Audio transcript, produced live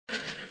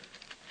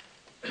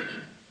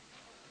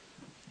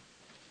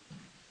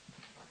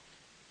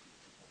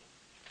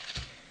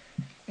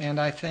And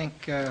I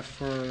think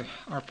for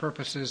our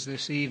purposes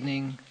this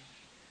evening,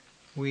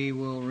 we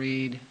will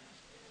read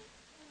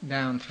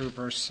down through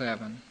verse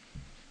 7.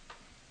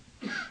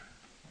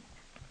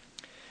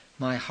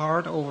 My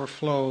heart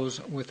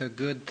overflows with a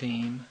good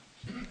theme.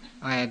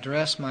 I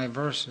address my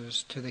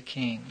verses to the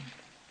King.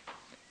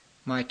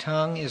 My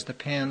tongue is the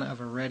pen of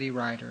a ready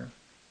writer.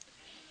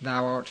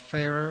 Thou art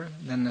fairer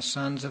than the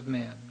sons of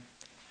men.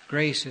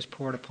 Grace is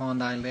poured upon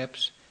thy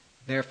lips.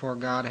 Therefore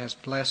God has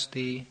blessed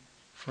thee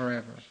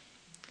forever.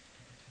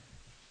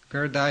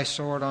 Gird thy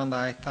sword on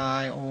thy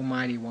thigh, O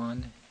mighty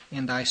one,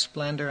 in thy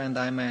splendor and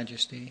thy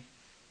majesty,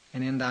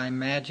 and in thy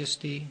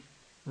majesty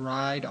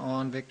ride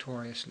on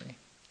victoriously,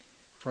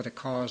 for the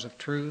cause of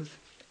truth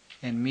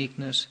and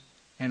meekness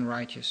and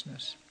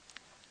righteousness.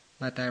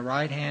 Let thy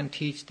right hand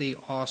teach thee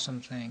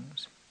awesome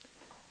things.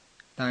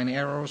 Thine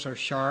arrows are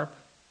sharp,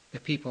 the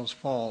peoples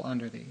fall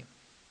under thee.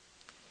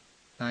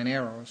 Thine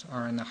arrows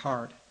are in the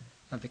heart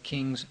of the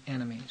king's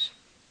enemies.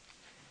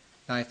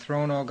 Thy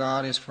throne, O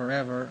God, is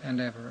forever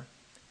and ever.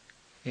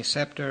 A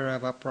scepter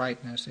of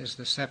uprightness is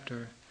the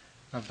scepter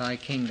of thy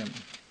kingdom.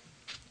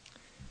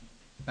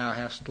 Thou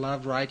hast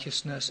loved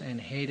righteousness and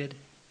hated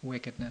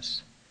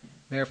wickedness.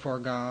 Therefore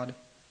God,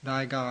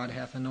 thy God,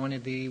 hath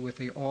anointed thee with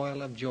the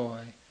oil of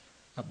joy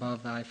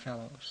above thy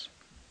fellows.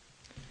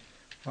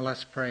 Well,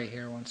 let's pray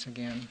here once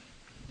again.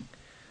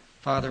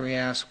 Father, we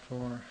ask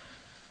for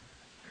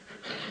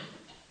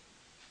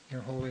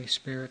your Holy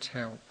Spirit's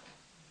help.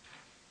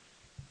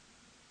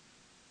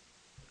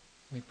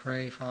 We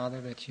pray,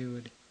 Father, that you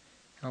would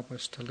help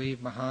us to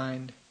leave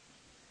behind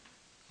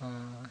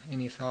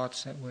any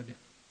thoughts that would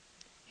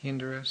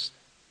hinder us,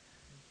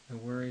 the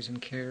worries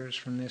and cares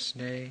from this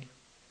day,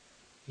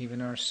 even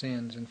our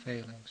sins and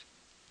failings.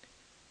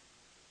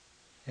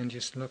 And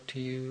just look to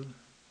you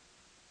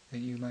that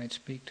you might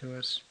speak to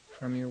us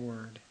from your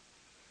word.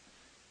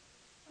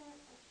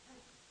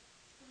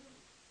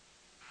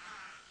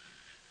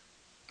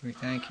 We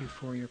thank you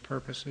for your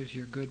purposes,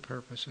 your good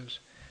purposes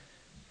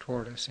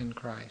toward us in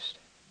Christ.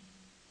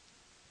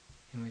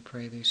 And we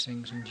pray these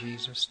things in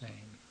Jesus'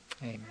 name.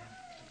 Amen.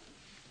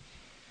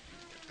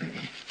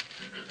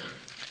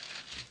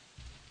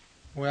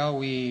 Well,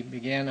 we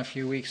began a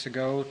few weeks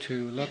ago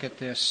to look at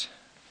this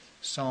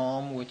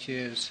psalm, which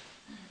is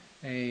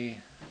a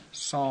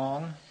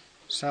song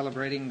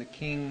celebrating the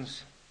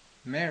king's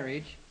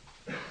marriage.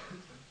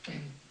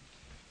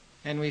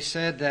 And we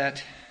said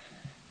that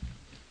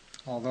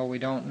although we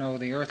don't know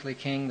the earthly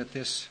king that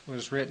this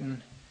was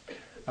written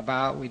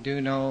about, we do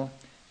know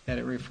that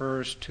it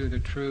refers to the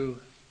true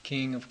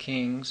King of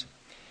Kings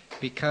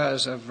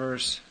because of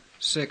verse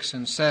 6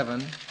 and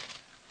 7,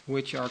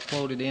 which are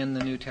quoted in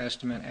the New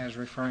Testament as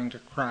referring to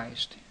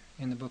Christ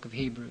in the book of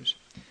Hebrews.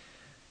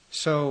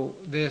 So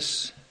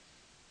this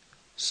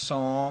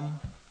psalm,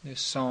 this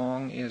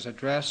song is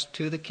addressed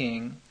to the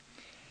king,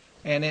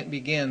 and it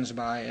begins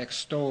by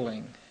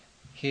extolling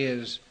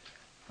his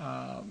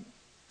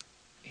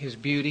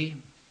beauty,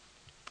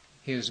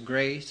 his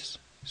grace,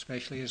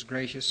 especially his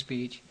gracious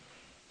speech,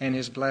 and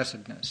his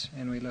blessedness.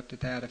 And we looked at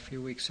that a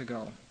few weeks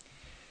ago.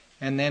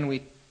 And then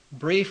we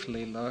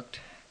briefly looked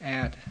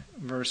at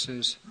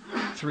verses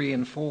 3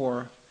 and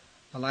 4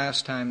 the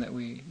last time that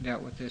we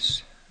dealt with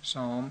this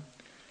psalm.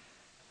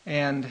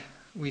 And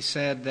we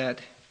said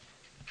that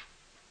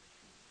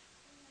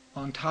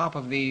on top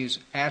of these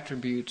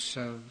attributes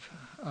of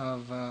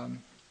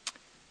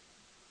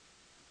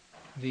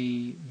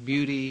the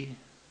beauty,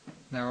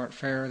 thou art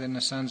fairer than the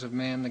sons of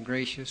men, the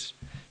gracious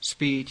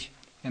speech,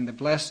 and the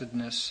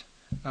blessedness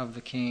of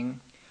the king.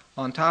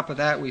 On top of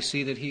that, we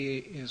see that he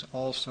is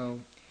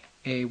also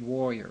a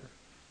warrior,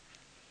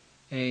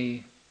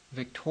 a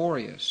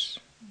victorious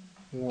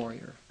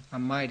warrior, a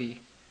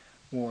mighty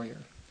warrior.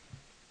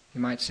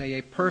 You might say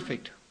a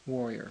perfect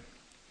warrior.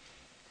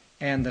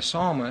 And the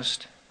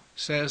psalmist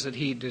says that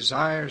he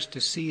desires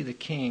to see the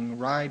king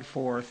ride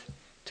forth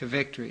to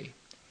victory,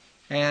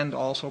 and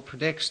also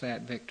predicts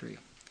that victory.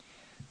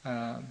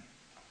 The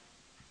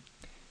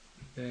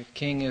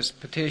king is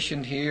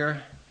petitioned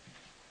here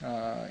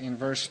in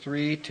verse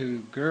 3 to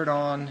gird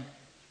on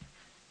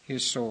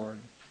his sword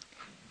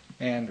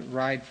and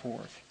ride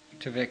forth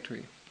to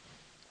victory.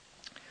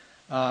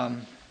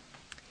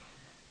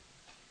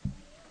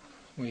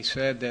 We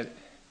said that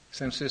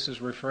since this is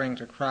referring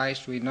to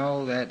Christ, we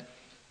know that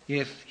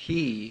if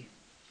he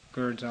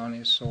girds on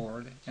his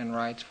sword and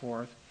rides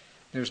forth,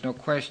 there's no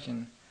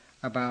question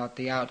about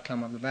the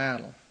outcome of the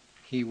battle.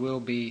 He will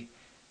be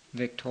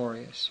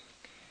victorious.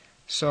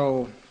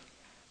 So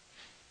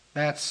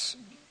that's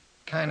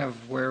kind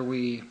of where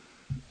we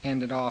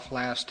ended off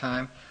last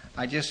time.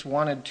 I just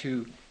wanted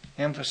to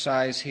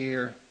emphasize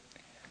here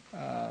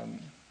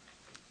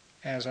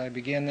as I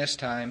begin this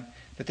time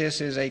that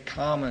this is a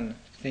common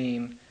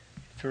theme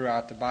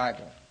throughout the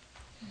Bible,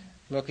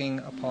 looking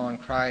upon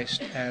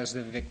Christ as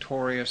the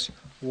victorious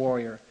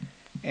warrior.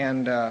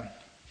 And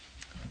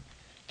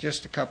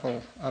just a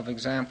couple of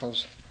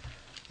examples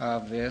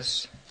of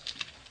this.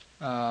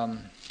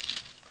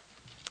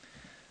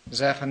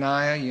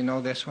 Zephaniah, you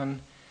know this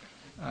one.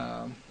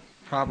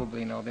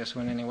 probably know this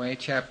one anyway.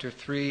 Chapter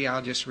 3,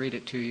 I'll just read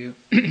it to you.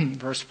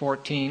 Verse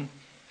 14.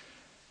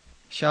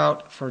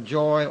 Shout for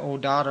joy, O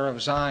daughter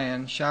of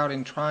Zion. Shout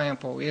in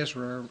triumph, O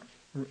Israel.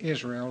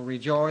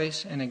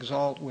 Rejoice and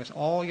exult with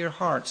all your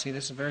heart. See,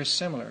 this is very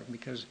similar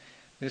because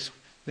this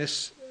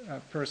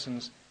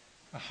person's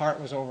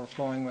heart was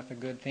overflowing with a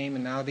good theme,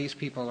 and now these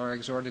people are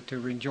exhorted to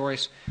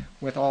rejoice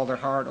with all their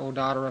heart, O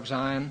daughter of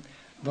Zion.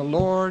 The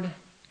Lord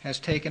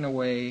has taken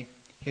away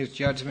his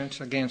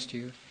judgments against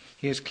you.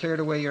 He has cleared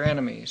away your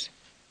enemies.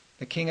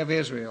 The King of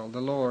Israel, the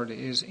Lord,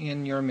 is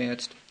in your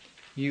midst.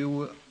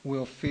 You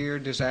will fear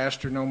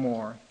disaster no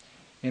more.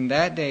 In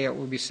that day it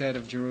will be said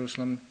of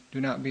Jerusalem, do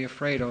not be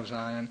afraid, O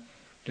Zion.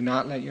 Do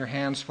not let your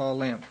hands fall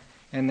limp.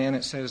 And then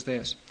it says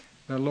this,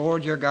 the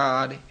Lord your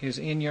God is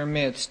in your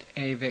midst,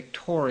 a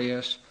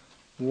victorious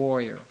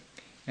warrior.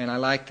 And I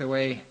like the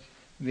way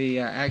the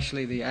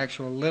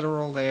actual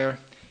literal there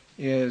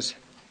is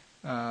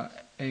a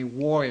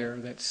warrior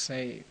that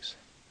saves.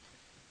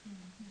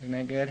 Isn't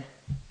that good?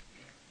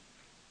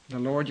 The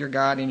Lord your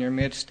God in your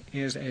midst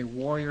is a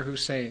warrior who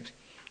saves.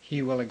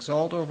 He will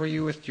exult over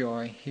you with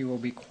joy. He will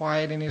be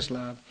quiet in his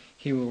love.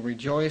 He will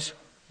rejoice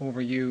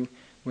over you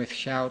with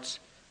shouts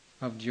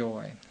of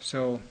joy.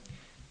 So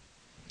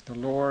the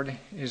Lord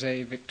is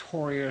a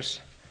victorious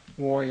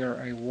warrior,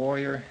 a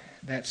warrior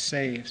that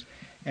saves.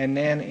 And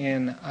then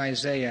in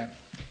Isaiah,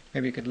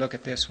 maybe you could look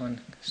at this one.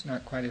 It's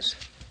not quite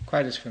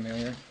as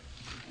familiar.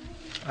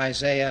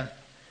 Isaiah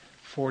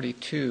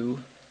 42.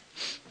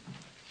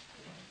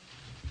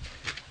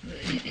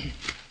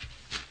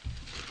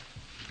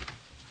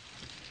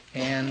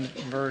 And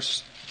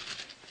verse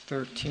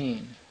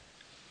 13.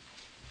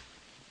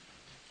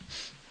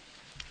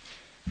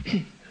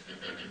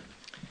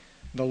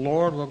 The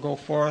Lord will go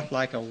forth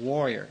like a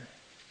warrior.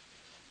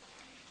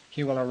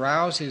 He will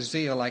arouse his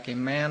zeal like a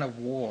man of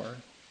war.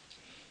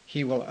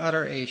 He will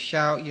utter a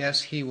shout,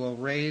 yes, he will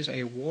raise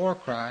a war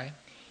cry.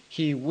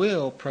 He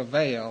will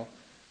prevail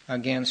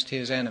against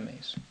his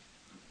enemies.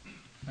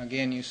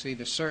 Again, you see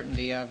the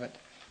certainty of it.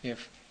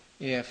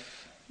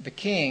 If the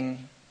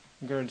king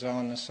girds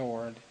on the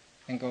sword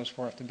and goes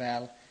forth to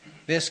battle,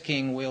 this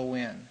king will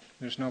win.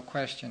 There's no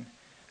question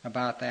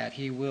about that.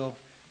 He will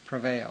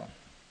prevail.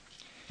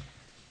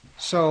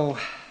 So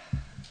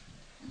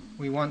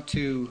we want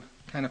to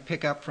kind of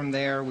pick up from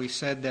there. We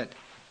said that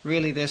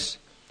really this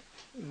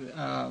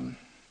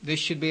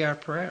should be our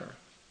prayer.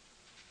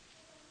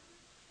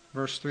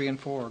 Verse 3 and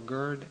 4,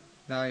 gird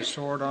thy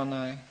sword on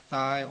thy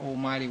thigh, O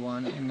mighty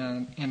one,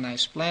 in thy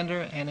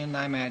splendor and in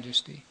thy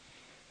majesty.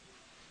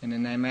 And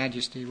in thy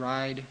majesty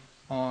ride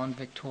on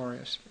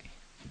victoriously.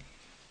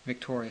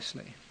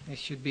 It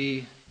should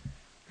be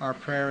our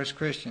prayer as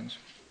Christians.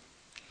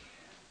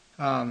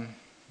 All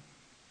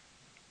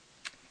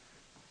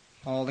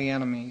the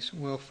enemies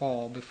will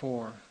fall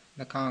before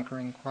the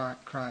conquering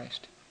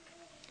Christ.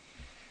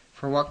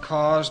 For what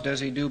cause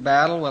does he do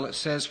battle? Well, it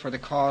says for the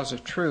cause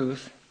of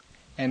truth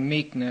and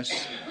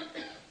meekness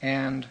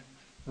and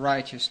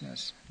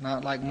righteousness.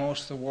 Not like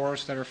most of the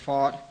wars that are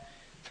fought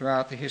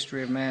throughout the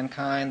history of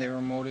mankind. They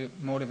were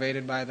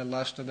motivated by the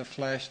lust of the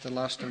flesh, the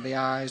lust of the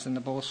eyes, and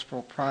the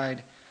boastful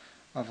pride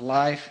of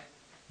life.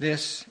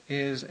 This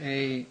is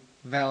a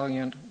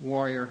valiant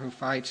warrior who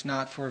fights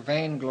not for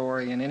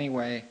vainglory in any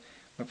way,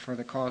 but for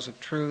the cause of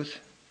truth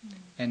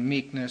and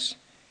meekness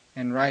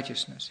and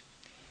righteousness.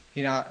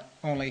 He not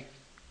only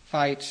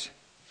fights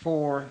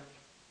for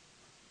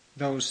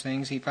those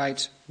things, he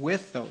fights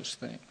with those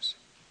things.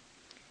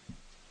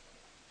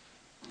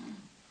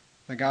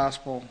 The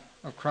gospel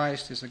of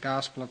Christ is the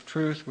gospel of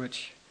truth,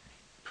 which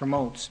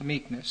promotes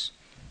meekness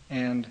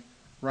and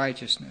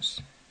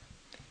righteousness.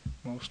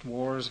 Most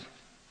wars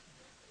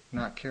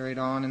not carried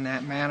on in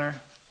that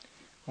manner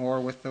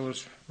or with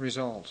those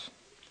results.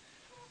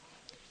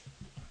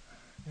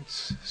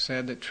 It's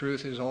said that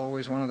truth is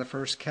always one of the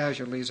first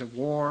casualties of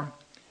war,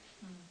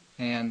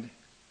 and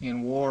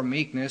in war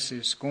meekness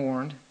is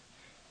scorned.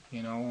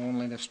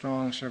 Only the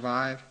strong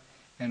survive.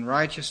 And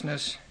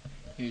righteousness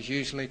is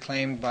usually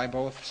claimed by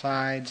both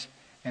sides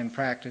and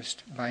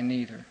practiced by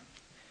neither.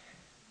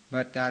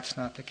 But that's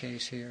not the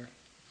case here.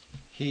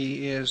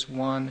 He is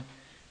one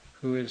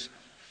who is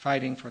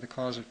fighting for the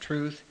cause of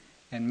truth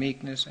and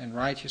meekness and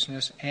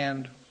righteousness,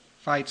 and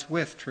fights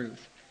with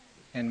truth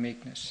and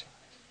meekness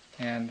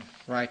and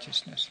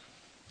righteousness.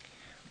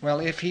 Well,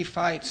 if he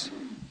fights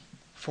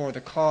for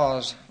the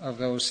cause of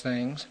those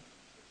things,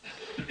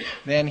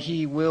 then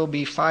he will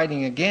be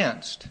fighting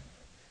against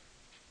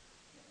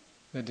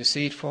the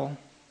deceitful,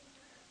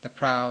 the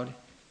proud,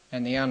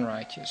 and the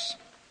unrighteous.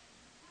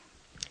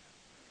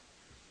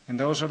 And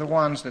those are the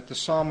ones that the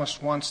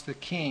psalmist wants the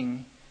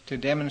king to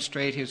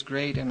demonstrate his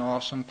great and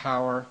awesome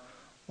power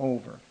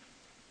over.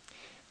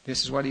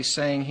 This is what he's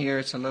saying here.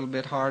 It's a little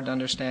bit hard to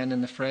understand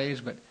in the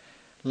phrase, but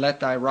let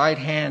thy right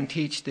hand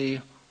teach thee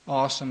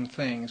awesome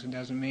things. It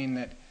doesn't mean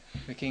that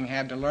the king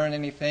had to learn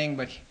anything,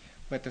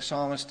 but the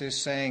psalmist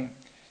is saying,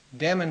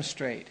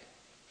 demonstrate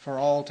for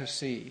all to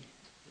see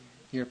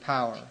your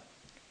power,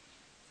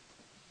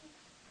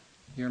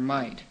 your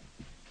might,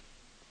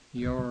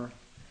 your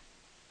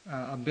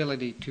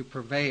ability to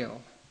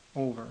prevail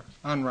over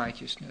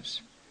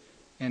unrighteousness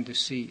and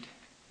deceit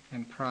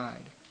and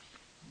pride.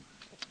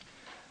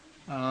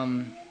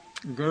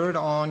 Gird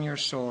on your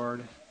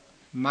sword,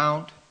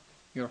 mount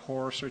your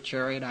horse or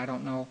chariot. I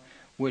don't know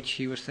which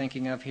he was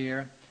thinking of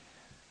here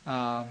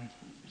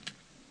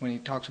when he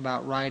talks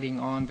about riding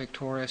on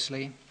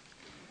victoriously.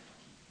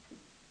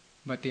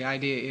 But the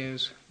idea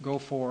is go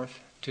forth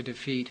to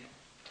defeat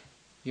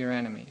your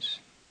enemies.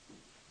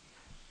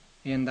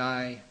 In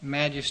thy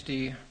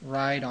majesty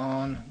ride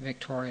on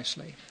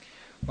victoriously.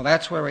 Well,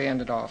 that's where we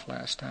ended off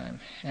last time.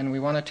 And we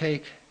want to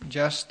take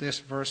just this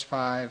verse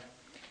 5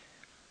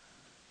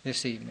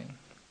 this evening.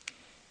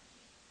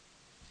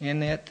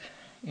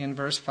 In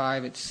verse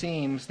 5, it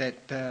seems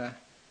that the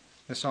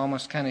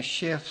psalmist kind of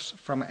shifts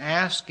from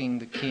asking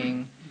the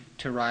king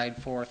to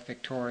ride forth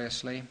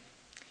victoriously.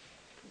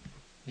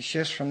 He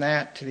shifts from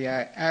that to the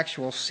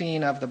actual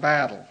scene of the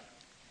battle.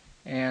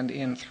 And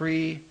in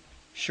 3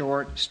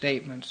 short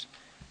statements,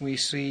 we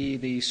see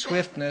the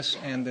swiftness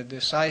and the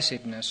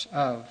decisiveness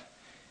of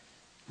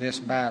this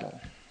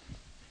battle.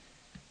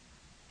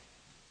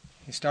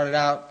 He started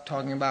out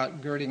talking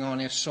about girding on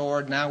his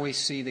sword. Now we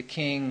see the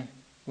king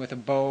with a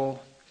bow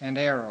and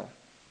arrow,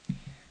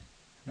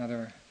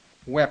 another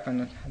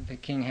weapon the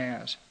king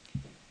has.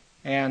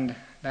 And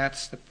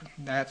that's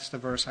the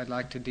verse I'd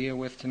like to deal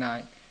with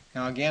tonight.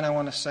 Now again, I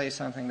want to say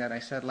something that I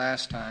said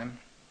last time,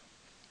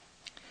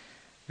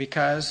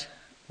 because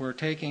we're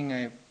taking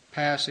a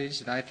passage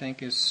that I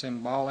think is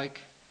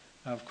symbolic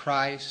of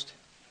Christ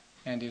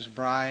and his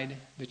bride,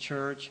 the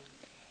church,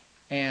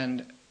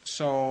 and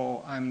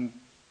so I'm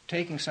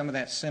taking some of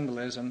that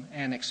symbolism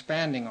and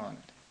expanding on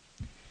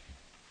it.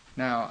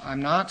 Now,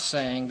 I'm not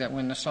saying that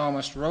when the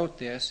psalmist wrote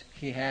this,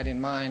 he had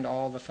in mind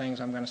all the things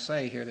I'm going to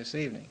say here this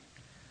evening.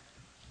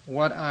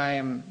 What I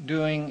am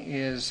doing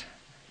is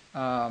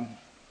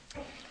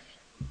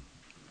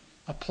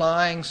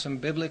applying some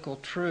biblical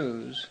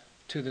truths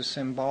to the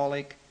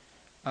symbolic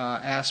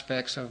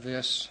aspects of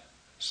this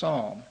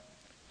psalm.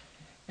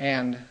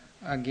 And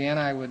again,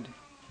 I would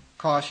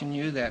caution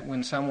you that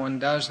when someone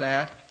does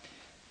that,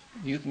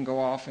 you can go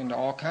off into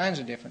all kinds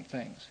of different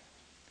things.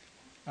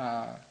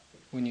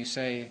 When you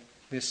say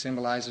this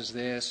symbolizes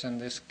this and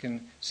this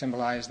can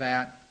symbolize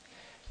that.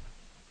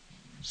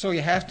 So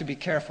you have to be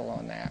careful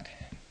on that.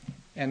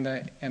 And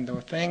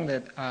the thing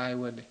that I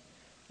would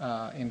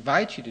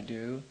invite you to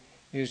do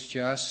is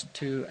just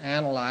to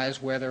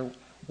analyze whether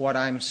what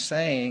I'm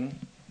saying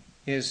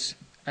is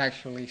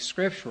actually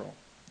scriptural.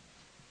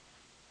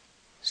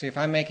 See, if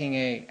I'm making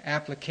an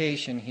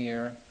application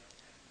here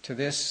to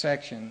this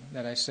section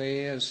that I say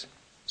is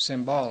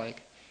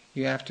symbolic,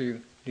 you have to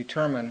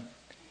determine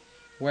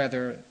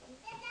whether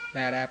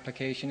that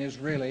application is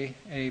really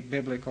a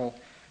biblical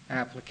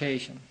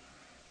application.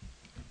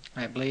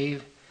 I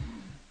believe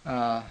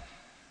that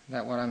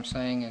what I'm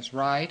saying is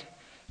right.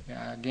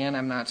 Again,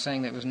 I'm not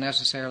saying that it was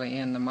necessarily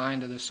in the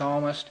mind of the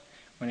psalmist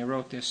when he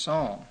wrote this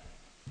psalm.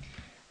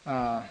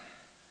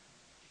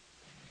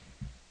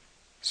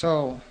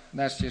 So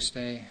that's just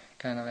a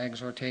kind of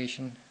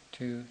exhortation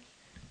to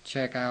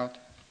check out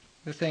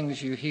the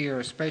things you hear,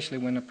 especially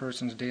when a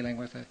person's dealing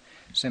with a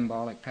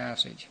symbolic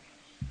passage.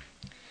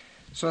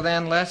 So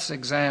then let's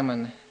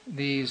examine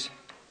these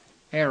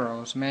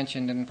arrows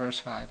mentioned in verse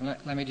 5.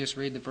 Let me just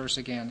read the verse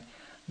again.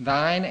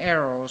 Thine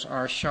arrows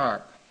are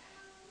sharp.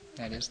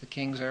 That is, the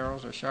king's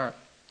arrows are sharp.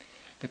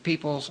 The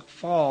peoples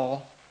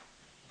fall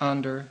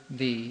under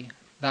thee.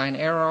 Thine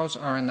arrows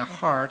are in the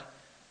heart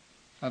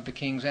of the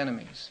king's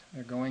enemies.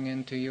 They're going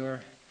into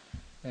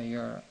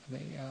the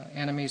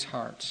enemies'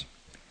 hearts.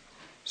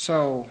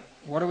 So,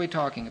 what are we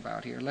talking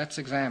about here? Let's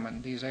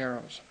examine these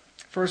arrows.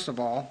 First of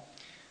all,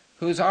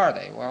 whose are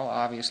they? Well,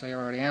 obviously, I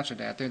already answered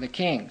that. They're the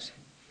king's.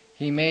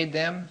 He made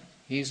them.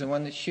 He's the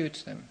one that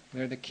shoots them.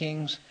 They're the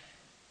king's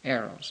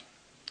arrows.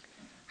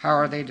 How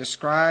are they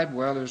described?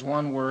 Well, there's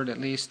one word at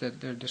least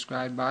that they're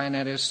described by, and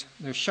that is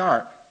they're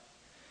sharp.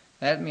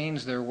 That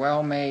means they're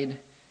well made.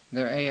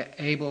 They're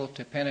able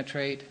to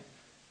penetrate.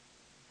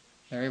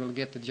 They're able to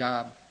get the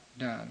job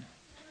done.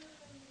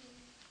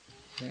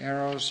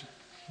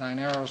 Thine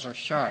arrows are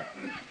sharp.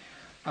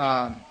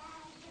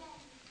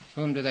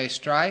 Whom do they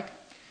strike?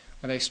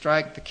 Well, they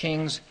strike the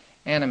king's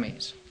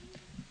enemies.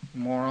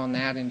 More on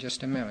that in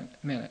just a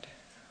minute.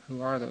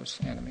 Who are those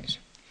enemies?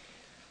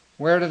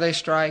 Where do they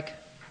strike?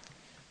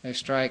 They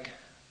strike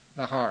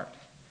the heart.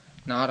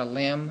 Not a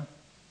limb,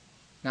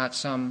 not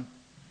some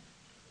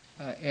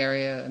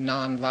area,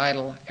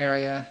 non-vital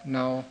area.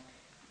 No,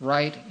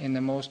 right in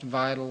the most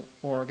vital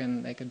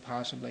organ they could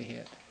possibly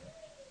hit,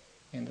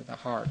 into the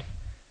heart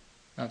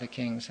of the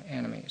king's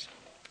enemies.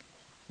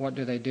 What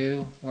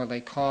do? Well,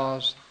 they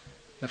cause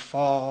the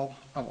fall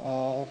of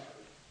all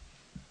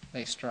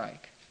they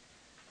strike.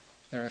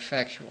 They're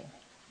effectual.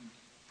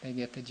 They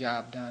get the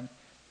job done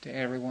to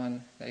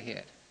everyone they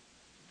hit.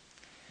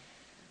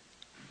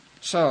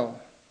 So,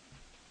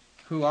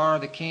 who are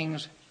the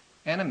king's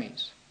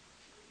enemies?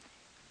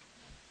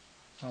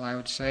 Well, I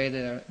would say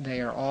that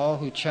they are all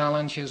who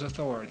challenge his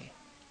authority.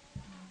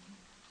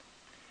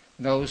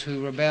 Those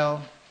who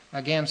rebel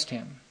against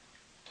him.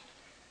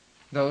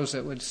 Those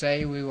that would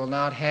say, we will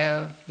not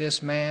have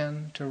this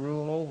man to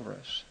rule over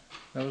us.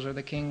 Those are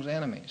the king's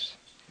enemies.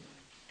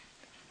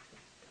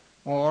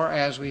 Or,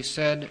 as we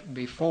said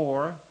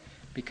before,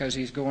 because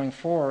he's going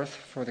forth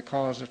for the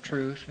cause of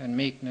truth and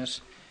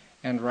meekness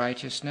and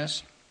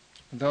righteousness,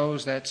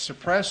 those that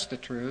suppress the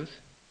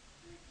truth,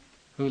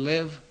 who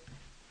live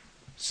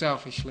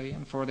selfishly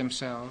and for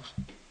themselves,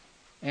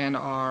 and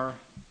are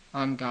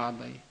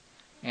ungodly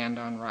and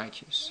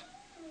unrighteous.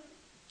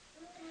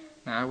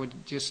 Now, I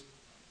would just,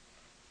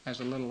 as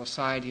a little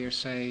aside here,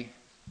 say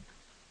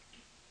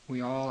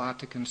we all ought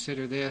to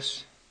consider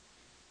this.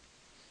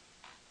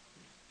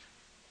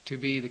 To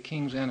be the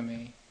king's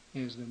enemy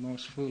is the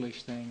most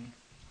foolish thing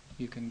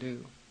you can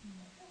do.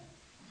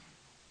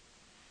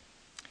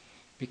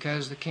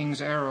 Because the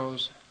king's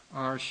arrows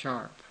are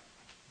sharp,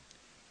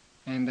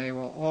 and they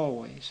will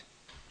always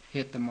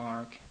hit the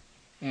mark,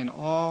 and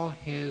all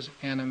his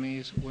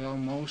enemies will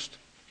most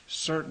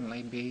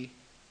certainly be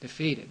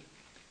defeated.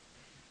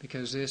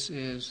 Because this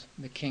is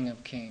the King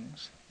of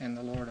Kings and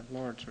the Lord of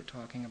Lords we're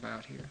talking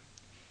about here.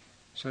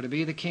 So to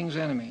be the king's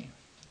enemy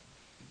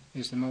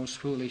is the most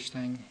foolish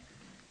thing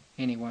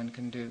anyone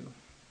can do.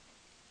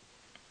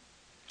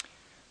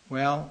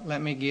 Well,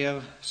 let me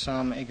give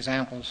some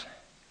examples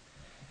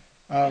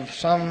of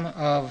some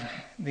of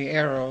the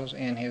arrows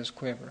in his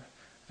quiver.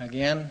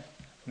 Again,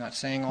 I'm not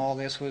saying all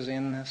this was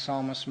in the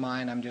psalmist's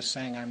mind. I'm just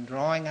saying I'm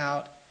drawing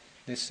out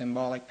this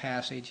symbolic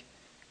passage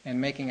and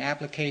making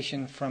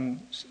application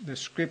from the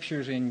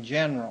scriptures in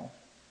general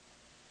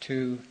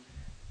to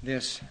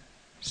this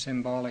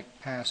symbolic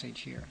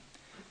passage here.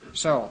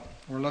 So,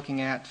 we're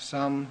looking at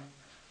some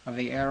of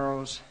the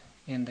arrows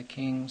in the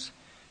king's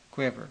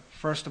quiver.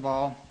 First of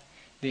all,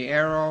 the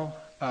arrow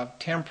of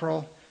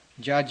temporal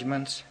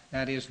judgments,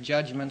 that is,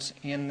 judgments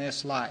in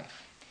this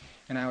life.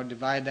 And I would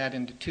divide that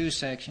into two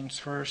sections.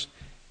 First,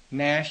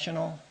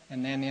 national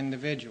and then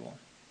individual.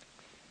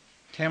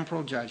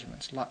 Temporal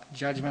judgments,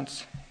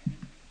 judgments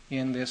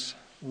in this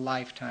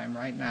lifetime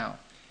right now.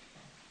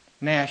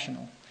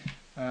 National.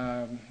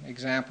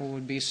 Example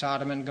would be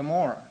Sodom and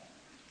Gomorrah.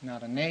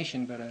 Not a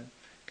nation, but a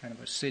kind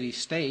of a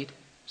city-state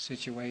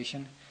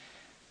situation.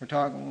 We're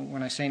talking,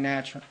 when I say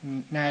national,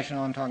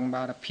 I'm talking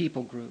about a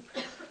people group.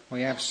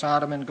 We have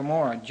Sodom and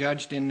Gomorrah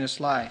judged in this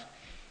life.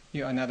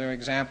 Another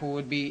example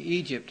would be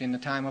Egypt in the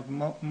time of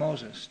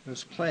Moses,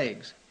 those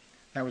plagues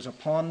that was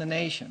upon the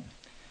nation.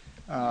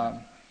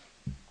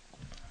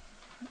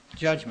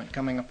 Judgment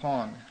coming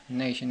upon the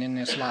nation in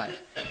this life.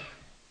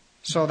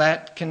 So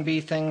that can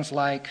be things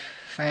like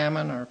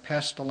famine or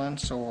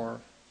pestilence or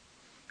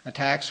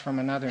attacks from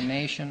another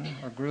nation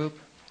or group.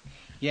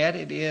 Yet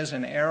it is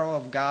an arrow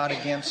of God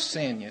against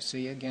sin, you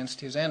see, against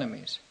his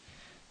enemies.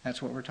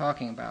 That's what we're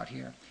talking about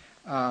here.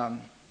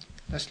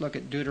 Let's look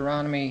at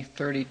Deuteronomy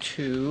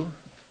 32.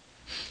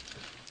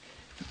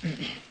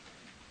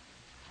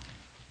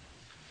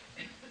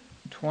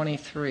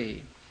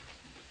 (23).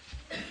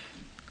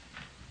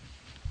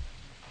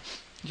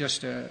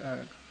 Just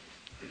a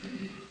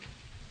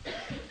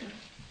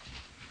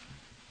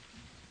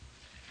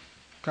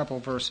couple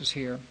of verses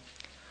here.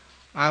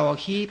 I will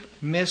heap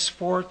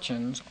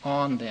misfortunes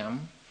on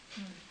them.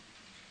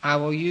 I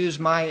will use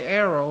my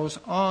arrows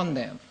on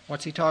them.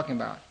 What's he talking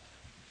about?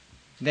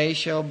 They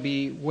shall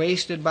be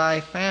wasted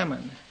by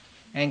famine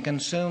and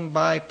consumed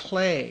by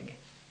plague,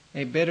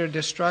 a bitter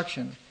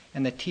destruction,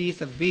 and the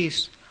teeth of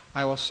beasts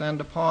I will send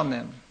upon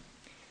them,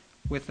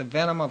 with the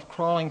venom of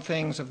crawling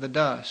things of the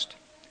dust.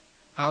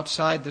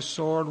 Outside the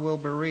sword will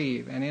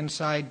bereave, and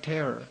inside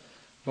terror,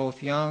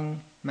 both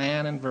young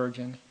man and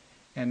virgin,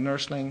 and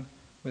nursling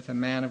with a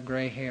man of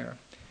gray hair.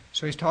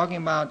 So he's talking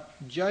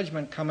about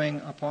judgment coming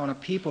upon a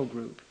people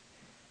group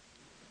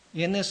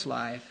in this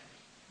life,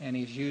 and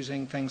he's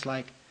using things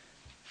like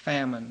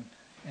famine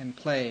and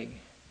plague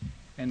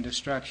and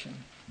destruction.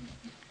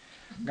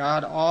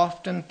 God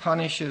often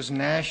punishes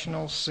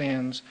national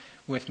sins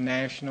with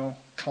national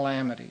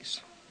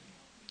calamities.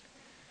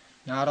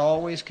 Not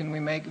always can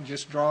we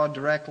just draw a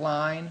direct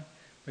line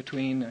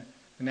between the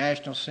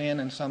national sin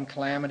and some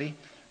calamity,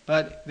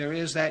 but there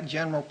is that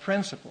general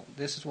principle.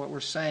 This is what we're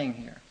saying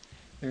here.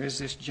 There is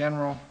this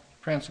general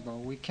principle.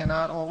 We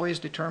cannot always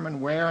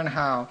determine where and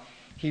how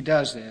he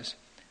does this,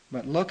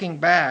 but looking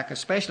back,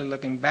 especially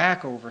looking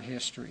back over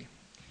history,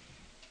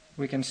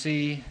 we can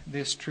see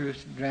this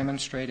truth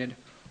demonstrated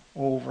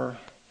over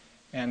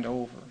and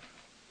over.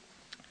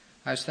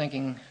 I was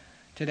thinking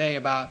today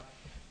about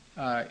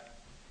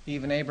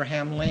even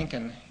Abraham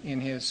Lincoln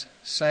in his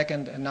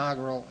second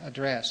inaugural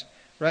address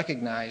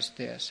recognized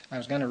this. I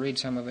was going to read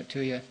some of it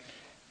to you,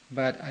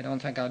 but I don't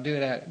think I'll do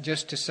that.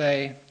 Just to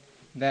say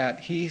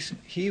that he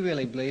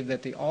really believed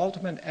that the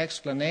ultimate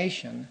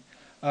explanation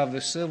of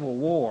the Civil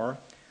War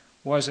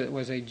was it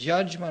was a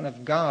judgment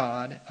of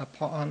God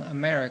upon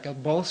America,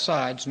 both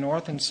sides,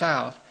 North and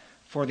South,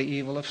 for the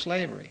evil of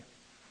slavery.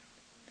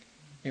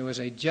 It was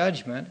a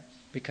judgment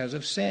because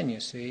of sin,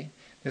 you see.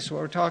 This is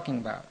what we're talking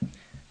about.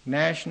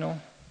 National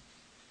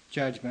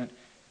judgment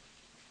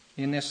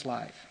in this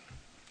life.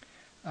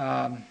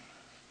 Well,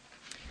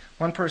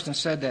 One person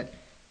said that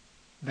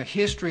the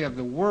history of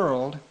the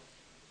world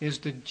is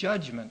the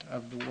judgment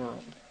of the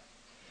world.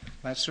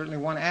 That's certainly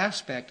one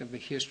aspect of the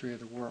history of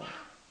the world.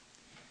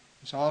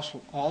 It's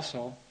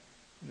also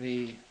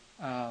the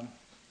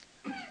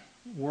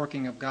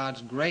working of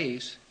God's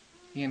grace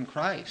in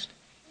Christ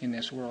in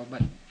this world.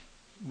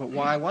 But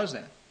why was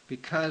that?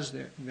 Because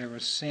there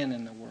was sin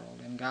in the world,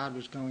 and God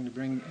was going to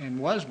bring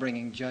and was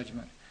bringing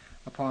judgment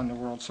upon the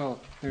world. So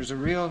there's a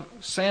real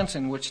sense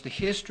in which the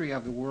history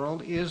of the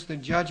world is the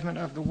judgment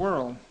of the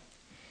world.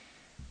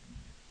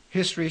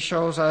 History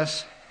shows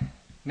us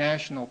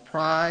national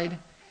pride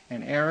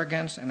and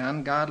arrogance and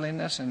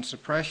ungodliness and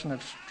suppression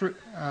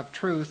of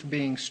truth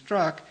being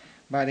struck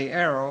by the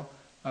arrow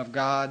of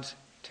God's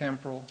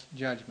temporal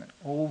judgment.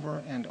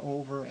 Over and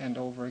over and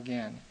over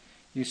again,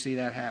 you see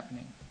that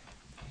happening.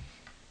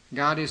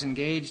 God is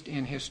engaged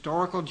in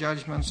historical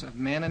judgments of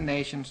men and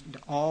nations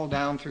all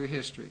down through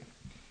history.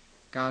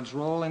 God's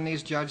role in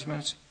these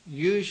judgments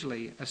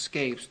usually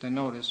escapes the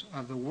notice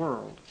of the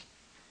world,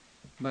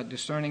 but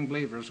discerning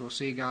believers will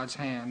see God's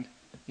hand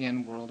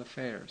in world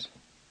affairs.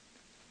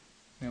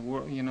 The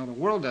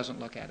world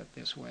doesn't look at it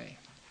this way,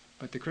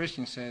 but the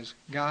Christian says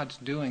God's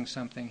doing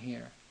something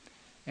here,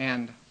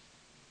 and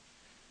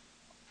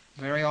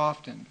very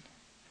often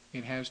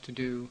it has to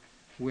do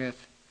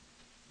with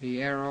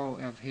the arrow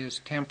of his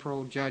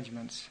temporal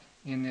judgments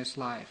in this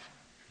life.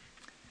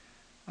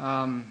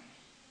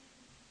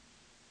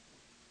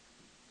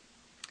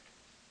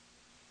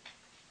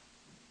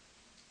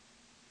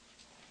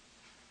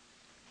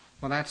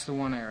 Well, that's the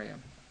one area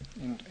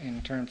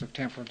in terms of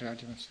temporal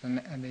judgments,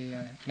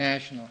 the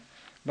national.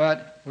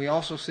 But we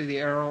also see the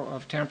arrow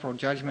of temporal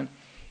judgment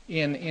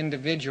in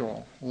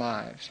individual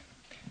lives.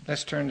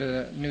 Let's turn to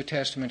the New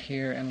Testament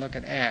here and look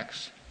at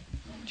Acts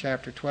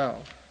chapter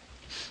 12.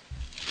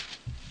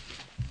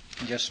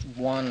 Just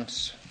one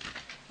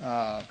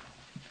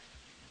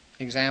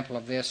example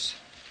of this,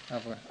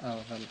 of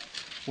a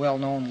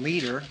well-known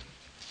leader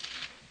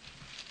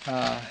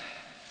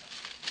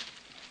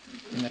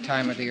in the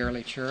time of the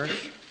early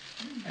church.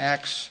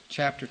 Acts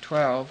chapter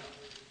 12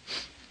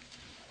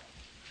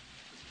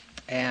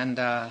 and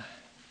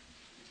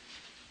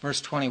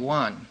verse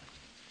 21.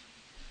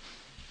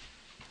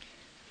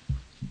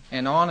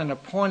 And on an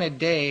appointed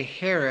day,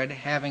 Herod,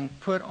 having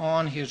put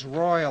on his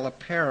royal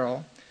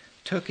apparel,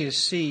 took his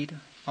seat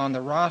on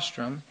the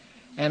rostrum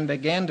and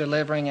began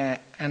delivering an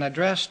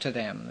address to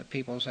them, the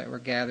peoples that were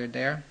gathered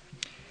there.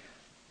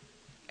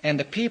 And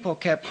the people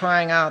kept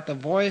crying out, "The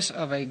voice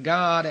of a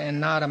God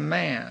and not a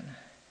man."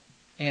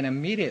 And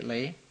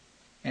immediately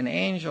an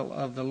angel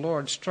of the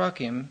Lord struck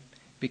him,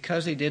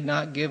 because he did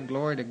not give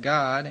glory to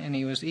God, and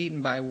he was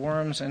eaten by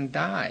worms and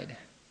died.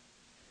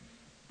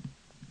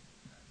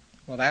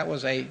 Well, that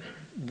was a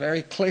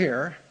very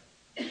clear,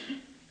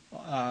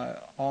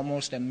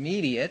 almost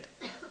immediate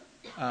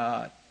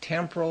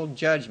temporal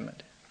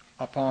judgment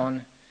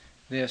upon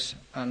this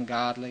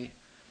ungodly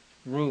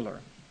ruler.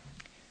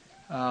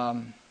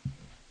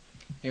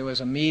 It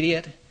was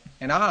immediate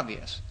and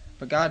obvious,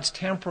 but God's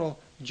temporal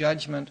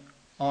judgment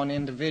on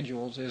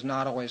individuals is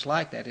not always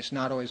like that. It's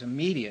not always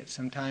immediate.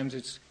 Sometimes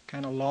it's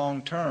kind of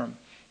long-term,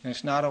 and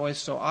it's not always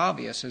so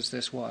obvious as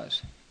this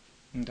was.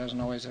 It doesn't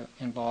always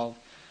involve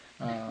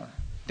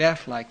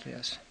death like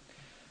this.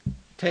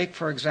 Take,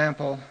 for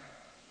example,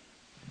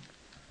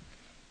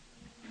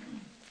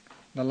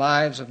 the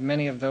lives of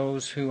many of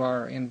those who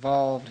are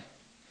involved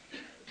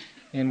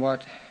in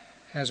what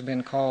has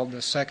been called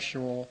the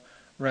sexual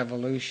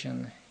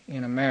revolution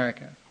in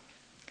America.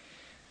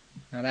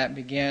 Now, that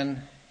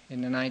began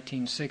in the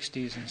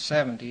 1960s and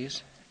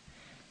 70s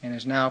and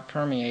has now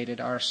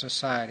permeated our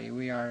society.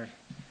 We are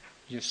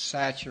just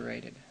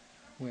saturated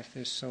with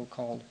this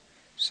so-called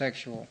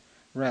sexual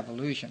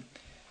revolution.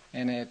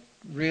 And it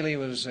really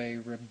was a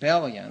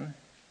rebellion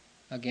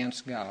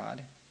against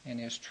God and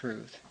His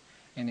truth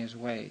and His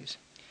ways.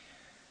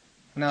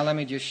 Now let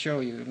me just show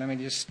you. Let me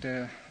just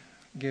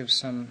give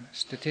some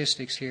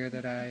statistics here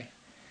that I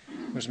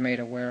was made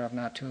aware of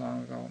not too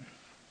long ago.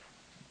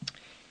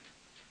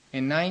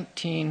 In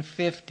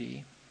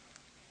 1950,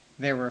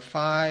 there were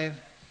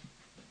 5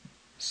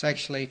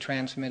 sexually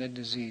transmitted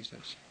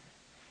diseases,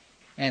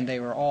 and they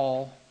were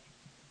all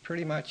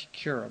pretty much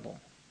curable.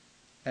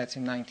 That's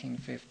in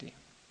 1950.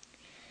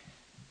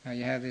 Now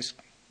you have this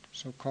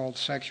so-called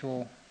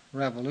sexual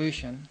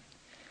revolution,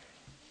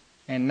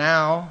 and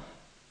now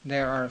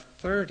there are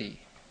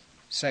 30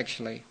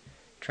 sexually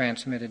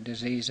transmitted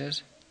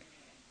diseases,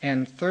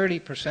 and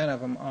 30% of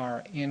them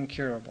are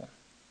incurable.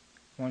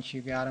 Once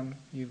you've got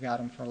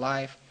them for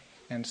life,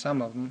 and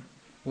some of them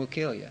will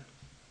kill you.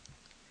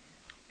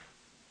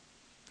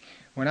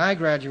 When I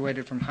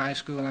graduated from high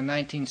school in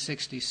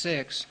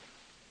 1966,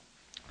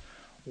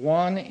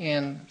 1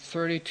 in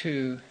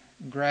 32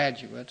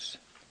 graduates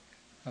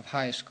of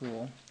high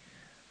school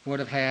would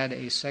have had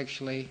a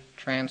sexually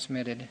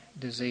transmitted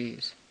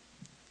disease.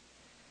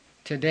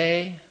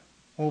 Today,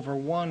 over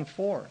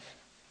 1/4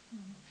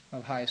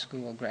 of high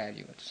school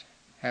graduates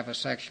have a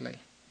sexually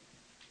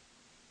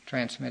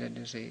transmitted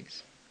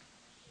disease.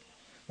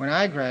 When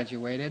I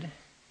graduated,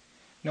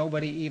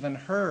 Nobody even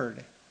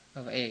heard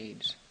of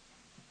AIDS.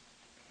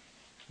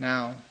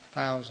 Now,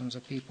 thousands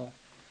of people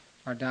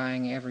are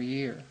dying every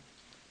year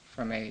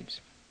from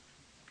AIDS.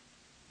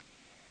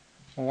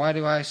 Well, why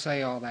do I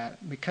say all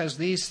that? Because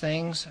these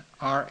things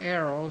are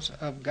arrows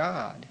of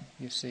God,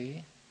 you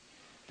see.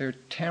 They're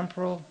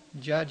temporal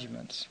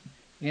judgments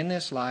in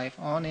this life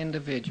on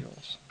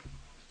individuals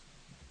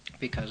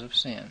because of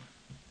sin.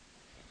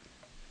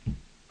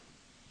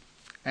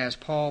 As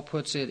Paul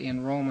puts it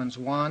in Romans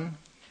 1,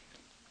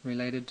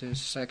 related to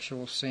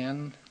sexual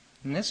sin,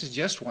 and this is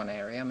just one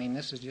area.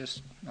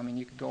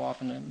 You could go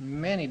off into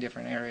many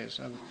different areas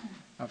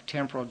of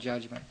temporal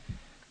judgment.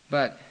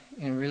 But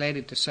in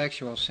related to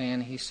sexual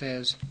sin, he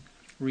says,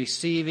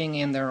 receiving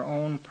in their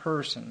own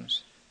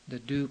persons the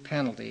due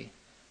penalty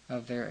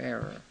of their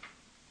error.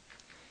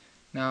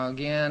 Now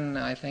again,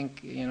 I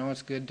think,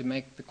 it's good to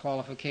make the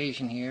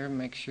qualification here,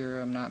 make sure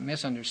I'm not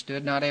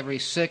misunderstood. Not every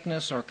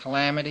sickness or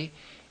calamity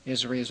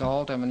is a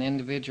result of an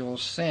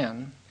individual's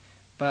sin,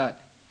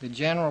 but the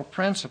general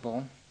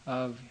principle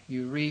of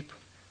you reap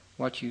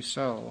what you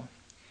sow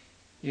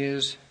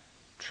is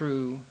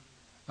true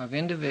of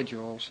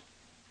individuals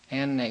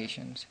and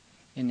nations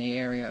in the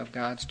area of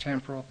God's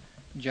temporal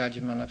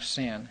judgment of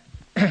sin.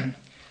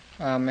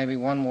 Maybe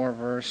one more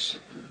verse,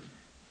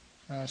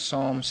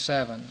 Psalm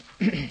 7.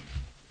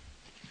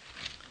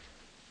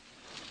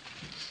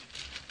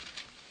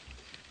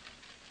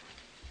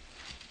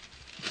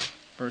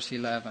 Verse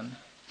 11.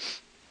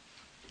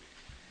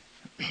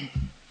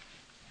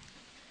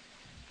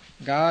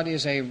 God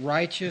is a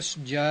righteous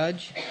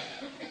judge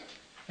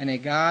and a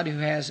God who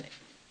has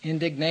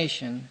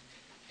indignation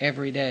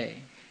every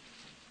day.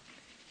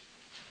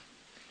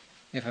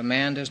 If a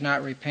man does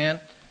not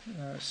repent,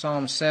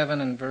 Psalm 7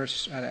 and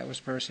verse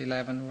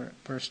 11,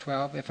 verse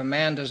 12. If a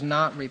man does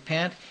not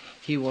repent,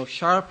 he will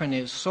sharpen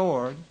his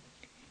sword.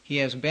 He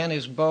has bent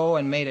his bow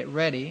and made it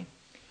ready.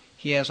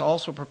 He has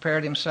also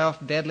prepared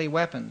himself deadly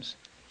weapons.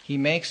 He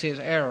makes his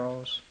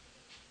arrows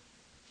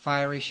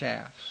fiery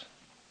shafts.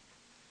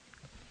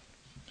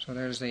 So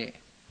there's the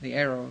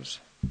arrows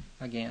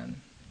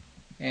again.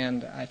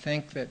 And I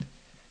think that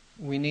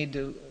we need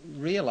to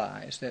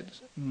realize that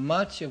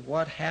much of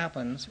what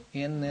happens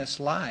in this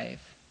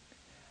life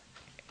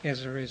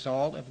is a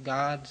result of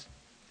God's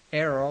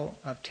arrow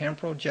of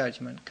temporal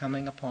judgment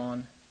coming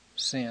upon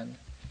sin.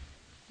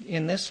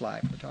 In this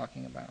life we're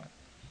talking about.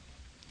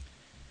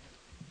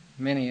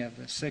 Many of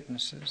the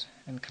sicknesses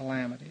and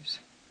calamities.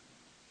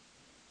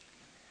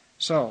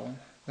 So,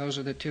 those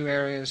are the two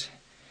areas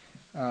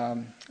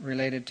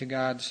related to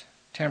God's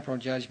temporal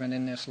judgment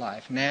in this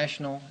life,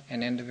 national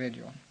and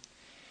individual.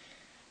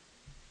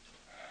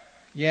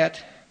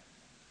 Yet,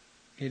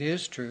 it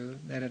is true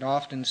that it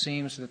often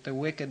seems that the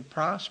wicked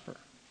prosper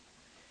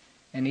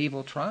and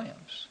evil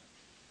triumphs.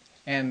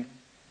 And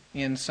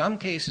in some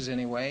cases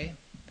anyway,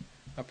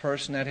 a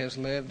person that has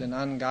lived an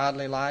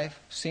ungodly life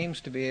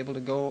seems to be able to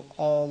go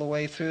all the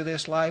way through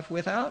this life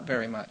without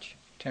very much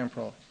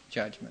temporal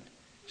judgment.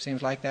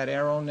 Seems like that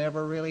arrow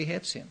never really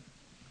hits him.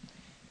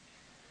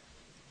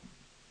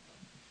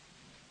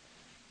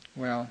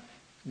 Well,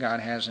 God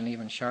has an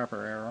even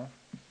sharper arrow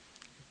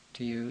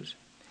to use,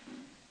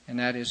 and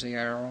that is the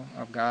arrow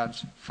of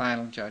God's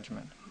final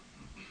judgment.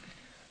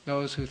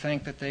 Those who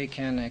think that they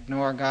can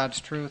ignore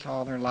God's truth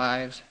all their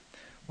lives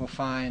will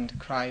find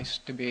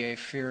Christ to be a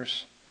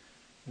fierce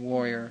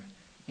warrior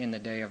in the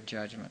day of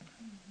judgment.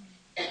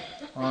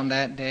 On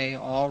that day,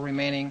 all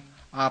remaining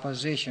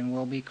opposition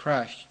will be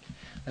crushed.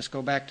 Let's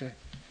go back to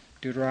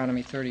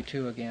Deuteronomy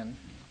 32 again.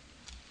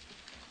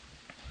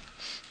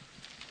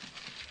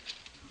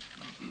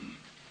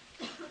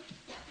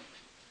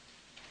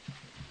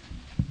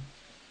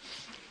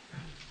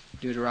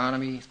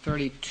 Deuteronomy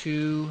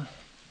 32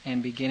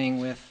 and beginning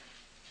with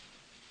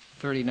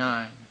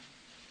 39.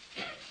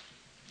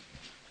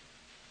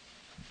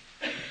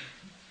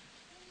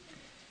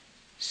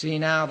 See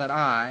now that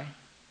I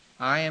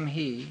am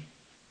He,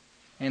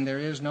 and there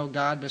is no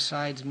God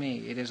besides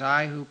me. It is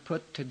I who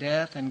put to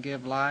death and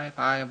give life.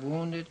 I have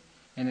wounded,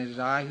 and it is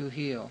I who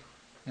heal,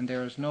 and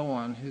there is no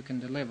one who can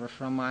deliver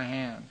from my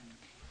hand.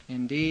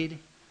 Indeed,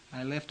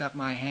 I lift up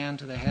my hand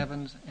to the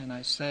heavens, and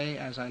I say,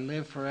 as I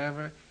live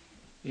forever,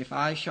 if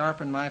I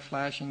sharpen my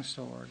flashing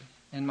sword,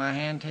 and my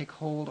hand take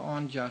hold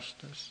on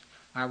justice,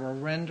 I will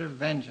render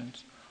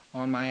vengeance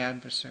on my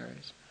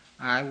adversaries.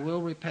 I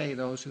will repay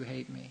those who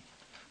hate me.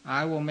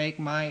 I will make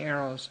my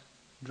arrows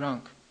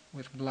drunk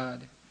with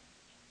blood,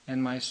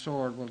 and my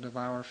sword will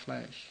devour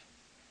flesh,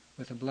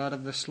 with the blood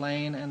of the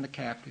slain and the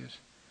captives,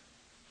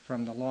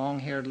 from the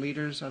long-haired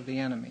leaders of the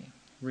enemy.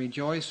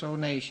 Rejoice, O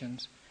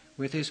nations,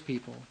 with his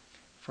people,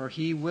 for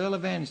he will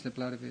avenge the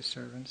blood of his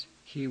servants.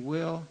 He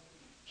will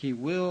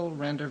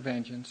render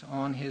vengeance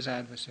on his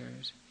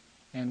adversaries,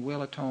 and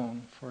will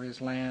atone for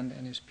his land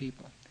and his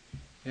people.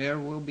 There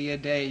will be a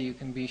day, you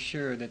can be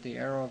sure, that the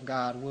arrow of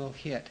God will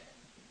hit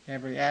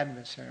every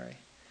adversary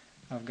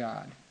of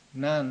God.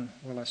 None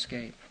will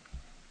escape.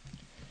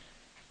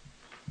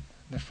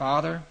 The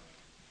Father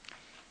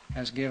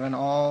has given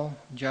all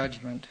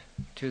judgment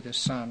to the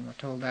Son. We're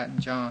told that in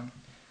John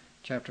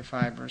chapter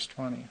 5, verse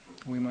 20.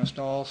 We must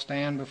all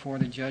stand before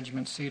the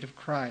judgment seat of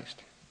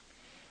Christ.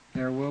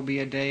 There will be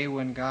a day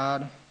when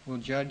God will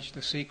judge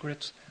the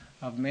secrets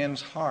of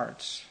men's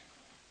hearts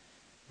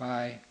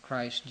by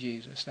Christ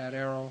Jesus. That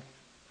arrow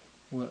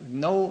will,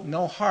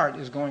 no heart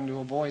is going to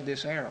avoid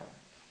this arrow.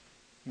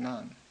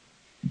 None.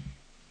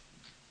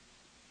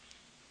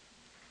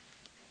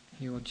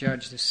 He will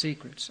judge the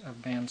secrets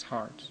of men's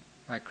hearts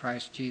by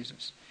Christ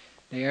Jesus.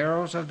 The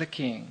arrows of the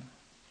King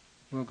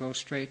will go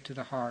straight to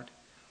the heart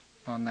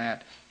on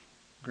that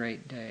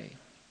great day.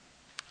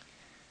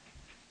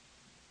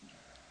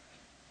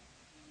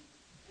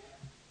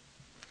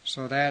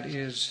 So that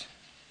is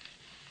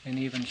an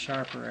even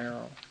sharper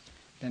arrow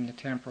than the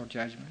temporal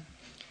judgment.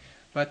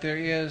 But there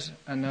is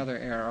another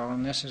arrow,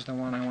 and this is the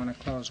one I want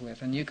to close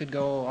with. And you could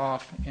go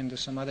off into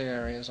some other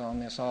areas on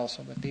this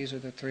also, but these are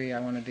the three I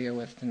want to deal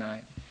with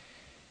tonight.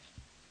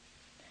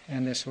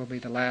 And this will be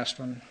the last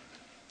one.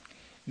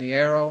 The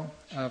arrow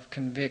of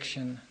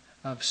conviction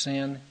of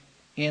sin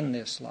in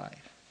this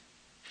life.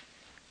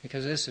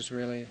 Because this is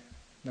really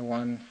the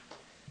one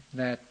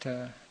that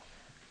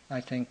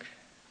I think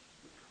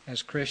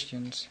as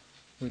Christians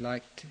we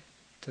like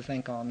to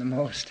think on the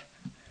most.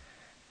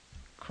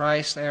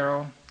 Christ's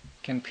arrow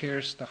can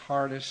pierce the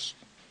hardest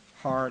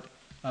heart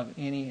of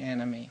any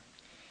enemy.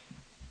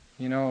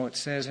 You know, it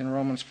says in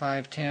Romans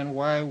 5:10,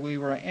 while we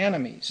were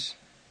enemies,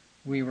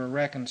 we were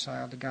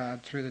reconciled to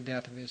God through the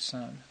death of His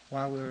Son.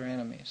 While we were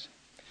enemies.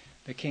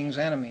 The king's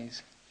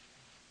enemies,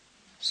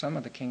 some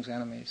of the king's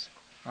enemies,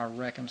 are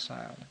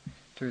reconciled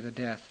through the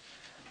death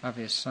of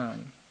His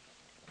Son.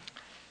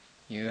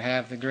 You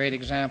have the great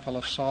example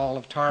of Saul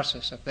of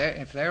Tarsus.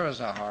 If there was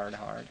a hard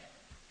heart,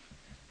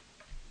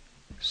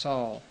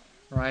 Saul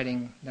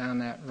riding down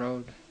that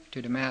road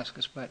to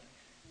Damascus, but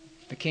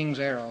the king's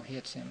arrow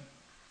hits him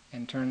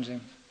and turns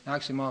him,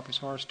 knocks him off his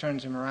horse,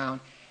 turns him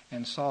around,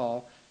 and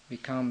Saul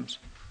becomes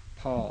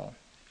Paul.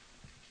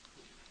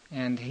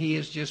 And he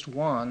is just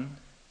one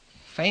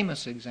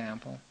famous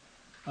example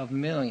of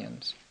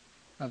millions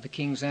of the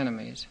king's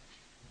enemies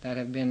that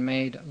have been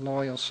made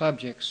loyal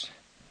subjects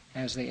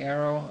as the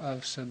arrow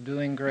of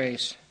subduing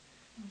grace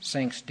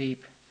sinks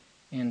deep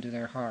into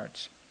their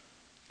hearts.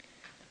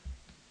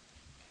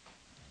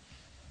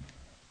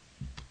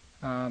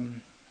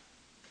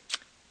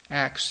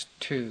 Acts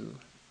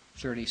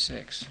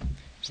 2:36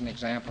 is an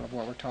example of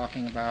what we're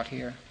talking about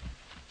here.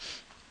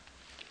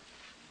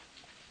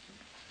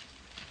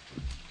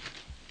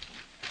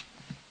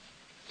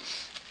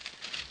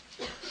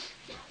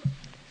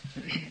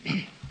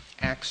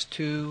 Acts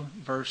 2,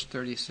 verse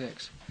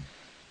 36.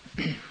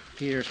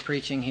 Peter's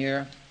preaching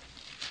here.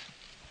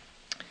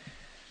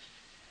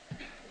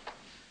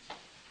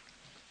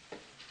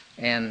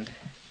 And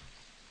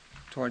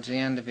towards the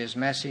end of his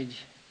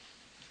message,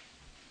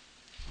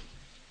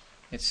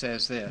 it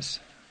says this.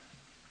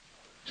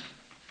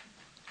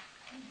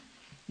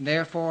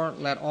 Therefore,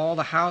 let all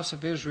the house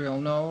of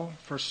Israel know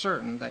for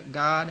certain that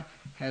God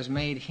has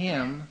made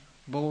Him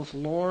both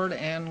Lord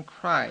and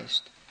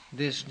Christ,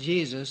 this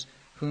Jesus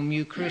whom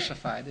you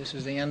crucified. This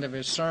is the end of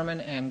his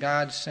sermon, and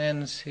God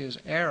sends His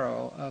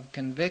arrow of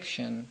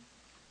conviction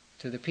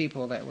to the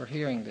people that were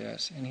hearing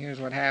this. And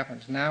here's what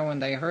happens. Now when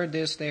they heard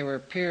this, they were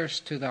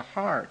pierced to the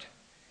heart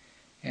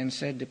and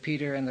said to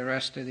Peter and the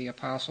rest of the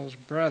apostles,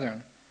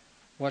 Brethren,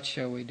 what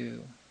shall we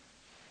do?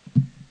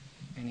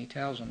 And he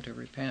tells them to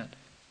repent.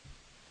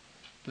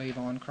 Believe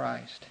on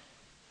Christ.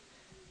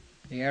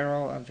 The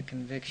arrow of the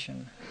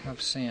conviction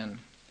of sin.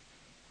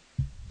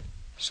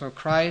 So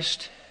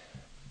Christ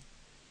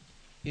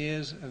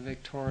is a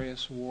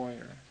victorious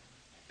warrior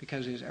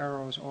because His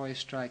arrows always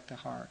strike the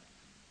heart.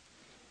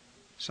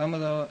 Some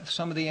of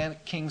the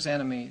king's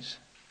enemies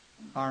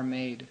are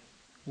made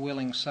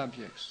willing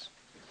subjects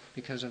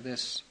because of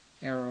this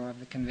arrow of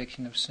the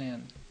conviction of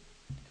sin.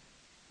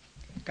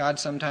 God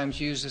sometimes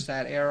uses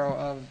that arrow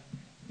of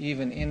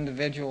even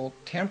individual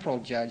temporal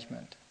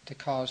judgment to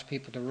cause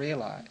people to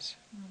realize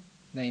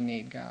they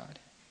need God.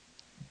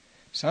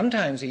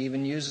 Sometimes He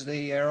even uses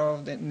the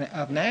arrow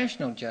of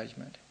national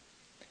judgment.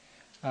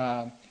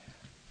 I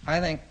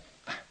think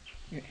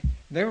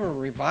there were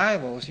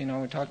revivals, we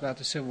talked about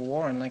the Civil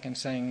War and Lincoln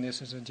saying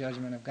this is a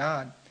judgment of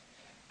God.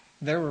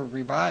 There were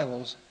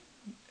revivals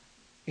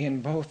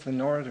in both the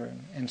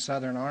northern and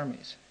southern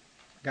armies.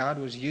 God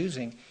was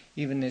using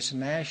even this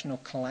national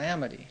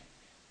calamity,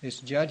 this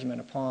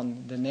judgment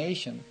upon the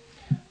nation,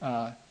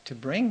 to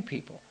bring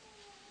people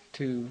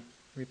to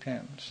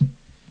repentance.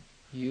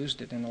 He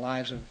used it in the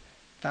lives of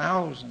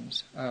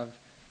thousands of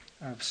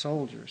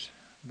soldiers,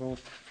 both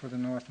for the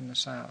North and the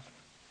South.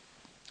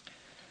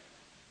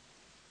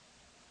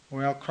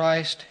 Well,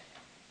 Christ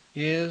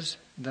is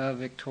the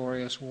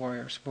victorious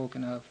warrior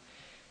spoken of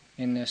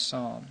in this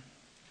psalm.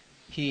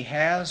 He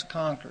has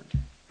conquered.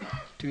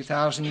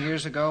 2,000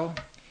 years ago,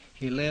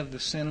 He lived the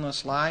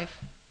sinless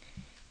life.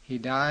 He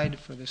died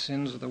for the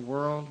sins of the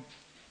world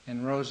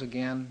and rose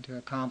again to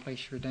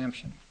accomplish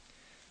redemption.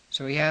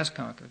 So He has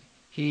conquered.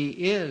 He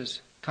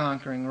is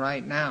conquering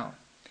right now.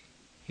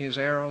 His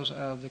arrows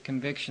of the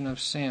conviction of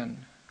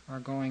sin are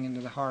going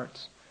into the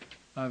hearts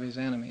of his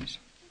enemies.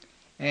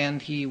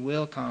 And he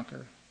will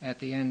conquer at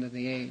the end of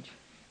the age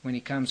when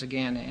he comes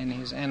again and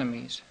his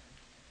enemies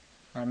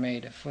are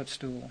made a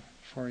footstool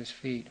for his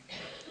feet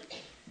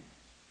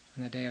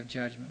in the day of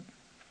judgment.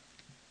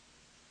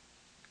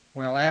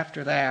 Well,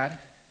 after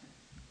that,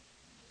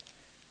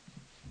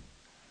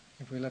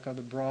 if we look at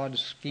the broad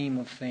scheme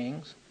of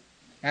things,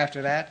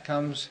 after that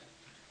comes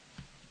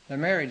the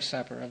marriage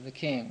supper of the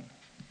king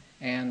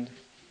and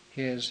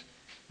his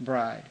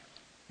bride.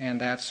 And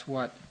that's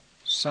what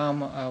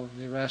some of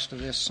the rest of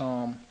this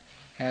psalm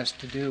has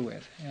to do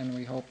with. And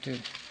we hope to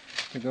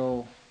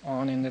go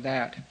on into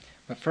that.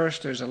 But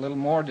first there's a little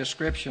more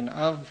description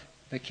of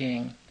the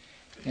king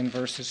in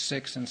verses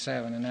 6 and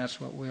 7. And that's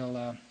what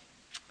we'll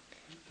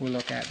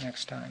look at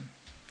next time.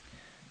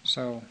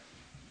 So,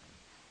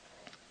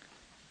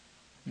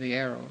 the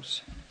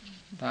arrows.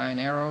 Thine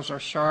arrows are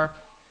sharp,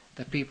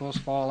 the peoples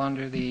fall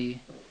under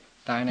thee.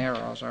 Thine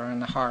arrows are in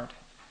the heart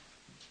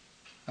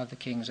of the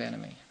king's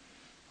enemy.